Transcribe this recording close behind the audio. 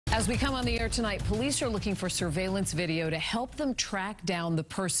As we come on the air tonight, police are looking for surveillance video to help them track down the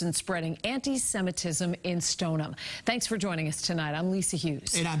person spreading anti-Semitism in Stoneham. Thanks for joining us tonight. I'm Lisa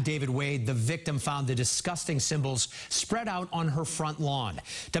Hughes. And I'm David Wade. The victim found the disgusting symbols spread out on her front lawn.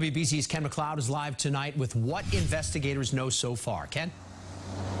 WBZ's Ken MacLeod is live tonight with what investigators know so far. Ken?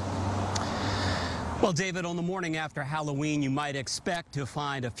 Well, David, on the morning after Halloween, you might expect to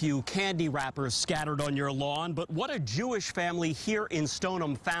find a few candy wrappers scattered on your lawn. But what a Jewish family here in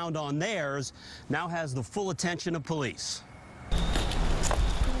Stoneham found on theirs now has the full attention of police.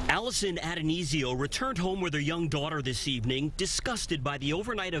 Allison Adonisio returned home with her young daughter this evening, disgusted by the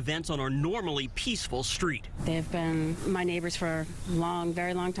overnight events on our normally peaceful street. They've been my neighbors for a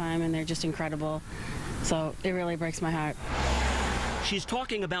very long time, and they're just incredible. So it really breaks my heart. She's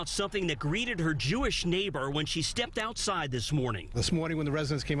talking about something that greeted her Jewish neighbor when she stepped outside this morning. This morning when the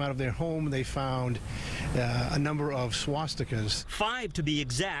residents came out of their home, they found a number of swastikas. 5 to be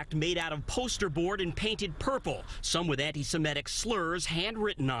exact, made out of poster board and painted purple, some with anti-Semitic slurs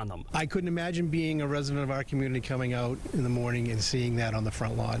handwritten on them. I couldn't imagine being a resident of our community coming out in the morning and seeing that on the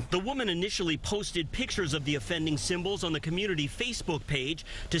front lawn. The woman initially posted pictures of the offending symbols on the community Facebook page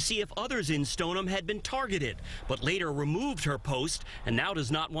to see if others in Stoneham had been targeted, but later removed her post and now does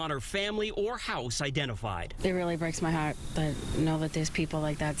not want her family or house identified. It really breaks my heart to know that there's people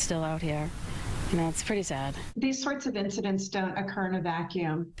like that still out here. You know, it's pretty sad. These sorts of incidents don't occur in a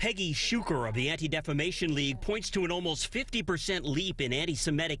vacuum. Peggy Schuker of the Anti-Defamation League points to an almost 50% leap in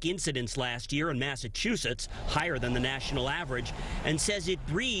anti-Semitic incidents last year in Massachusetts, higher than the national average, and says it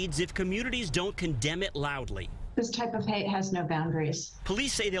breeds if communities don't condemn it loudly. This type of hate has no boundaries.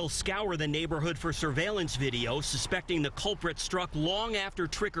 Police say they'll scour the neighborhood for surveillance video, suspecting the culprit struck long after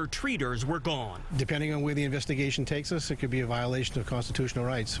trick-or-treaters were gone. Depending on where the investigation takes us, it could be a violation of constitutional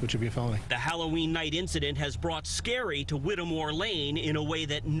rights, which would be a felony. The Halloween night incident has brought scary to Whittemore Lane in a way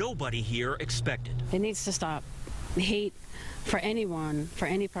that nobody here expected. It needs to stop. Hate for anyone, for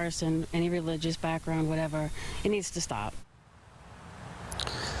any person, any religious background, whatever, it needs to stop.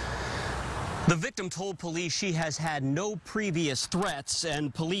 The victim told police she has had no previous threats,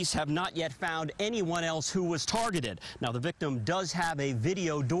 and police have not yet found anyone else who was targeted. Now, the victim does have a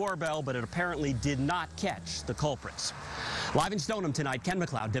video doorbell, but it apparently did not catch the culprits. Live in Stoneham tonight, Ken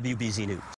MacLeod, WBZ News.